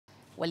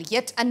Well,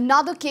 yet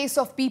another case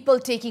of people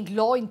taking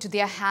law into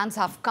their hands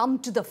have come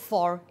to the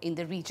fore in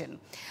the region.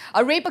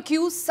 A rape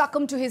accused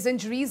succumbed to his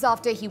injuries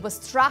after he was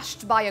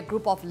thrashed by a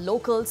group of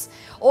locals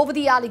over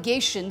the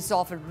allegations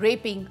of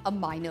raping a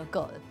minor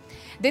girl.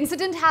 The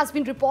incident has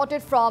been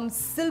reported from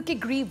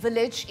Silkigre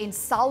village in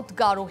South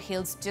Garo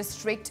Hills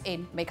district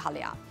in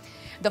Meghalaya.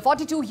 The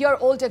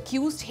 42-year-old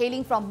accused,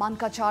 hailing from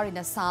Mankachar in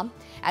Assam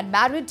and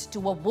married to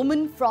a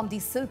woman from the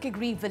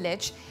Silkigre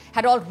village,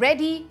 had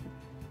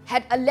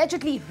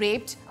allegedly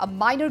raped a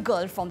minor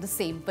girl from the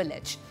same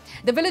village.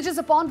 The villagers,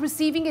 upon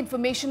receiving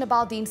information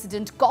about the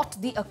incident, caught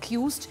the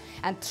accused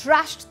and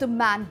thrashed the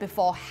man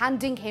before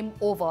handing him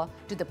over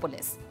to the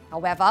police.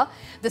 However,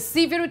 the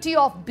severity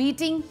of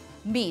beating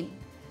meant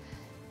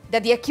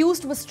that the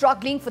accused was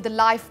struggling for the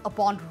life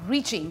upon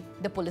reaching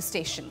the police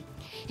station.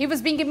 He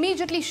was being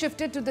immediately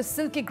shifted to the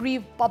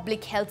Silkigre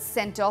Public Health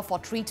Center for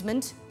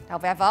treatment.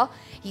 However,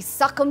 he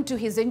succumbed to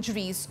his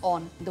injuries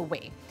on the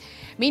way.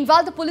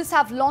 Meanwhile, the police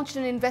have launched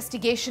an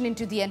investigation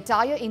into the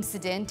entire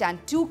incident and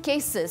 2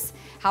 cases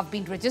have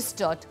been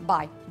registered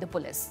by the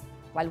police.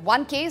 While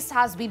one case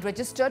has been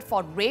registered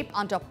for rape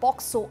under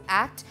POCSO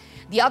Act,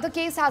 the other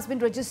case has been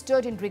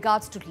registered in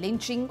regards to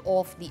lynching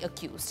of the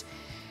accused.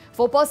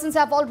 4 persons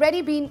have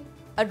already been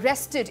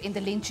arrested in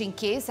the lynching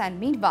case, and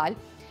meanwhile,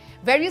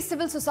 various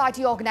civil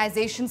society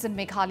organizations in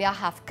Meghalaya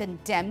have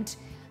condemned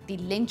the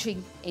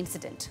lynching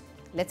incident.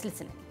 Let's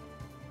listen in.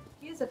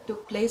 The case that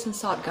took place in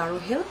South Garo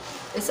Hills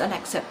is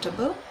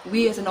unacceptable.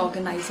 We as an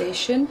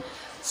organization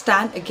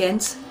stand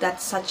against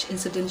that such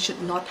incidents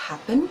should not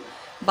happen.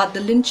 But the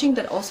lynching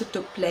that also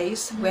took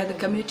place, where the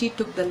community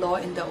took the law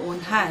in their own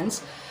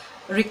hands,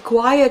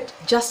 required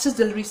justice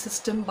delivery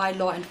system by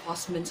law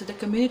enforcement. So the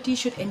community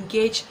should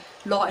engage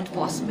law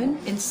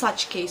enforcement in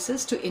such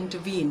cases to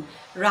intervene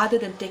rather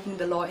than taking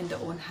the law in their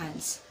own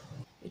hands.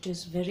 It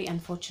is very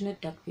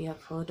unfortunate that we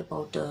have heard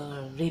about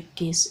a rape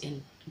case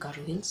in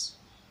Garo Hills.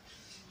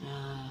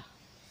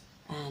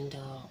 And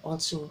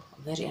also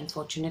very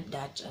unfortunate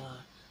that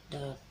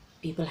the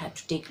people had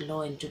to take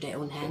law into their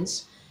own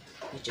hands,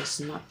 which is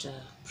not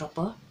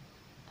proper.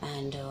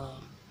 And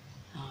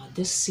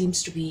this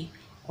seems to be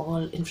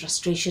all in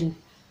frustration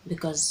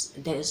because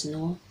there is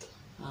no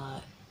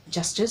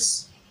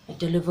justice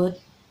delivered,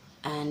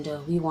 and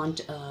we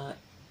want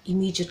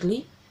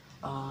immediately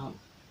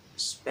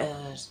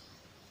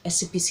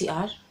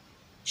SCPCR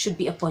should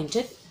be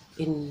appointed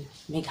in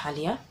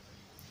Meghalaya,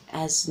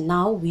 as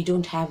now we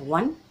don't have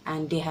one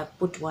and they have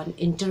put one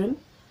interim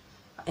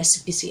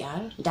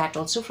SCPCR, that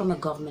also from a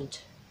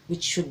government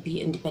which should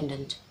be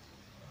independent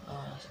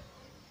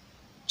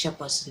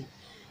chairperson.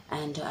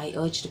 And I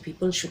urge the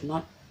people should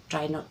not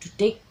try not to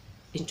take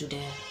into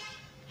their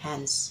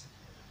hands,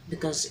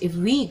 because if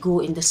we go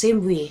in the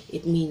same way,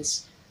 it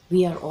means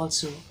we are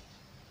also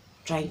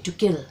trying to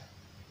kill,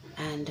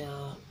 and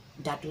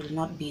that will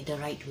not be the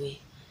right way.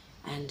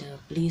 And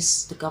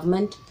please, the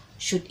government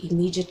should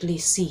immediately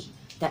see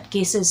that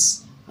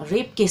cases,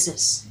 rape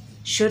cases,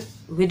 should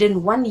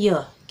within 1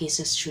 year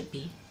cases should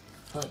be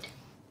heard.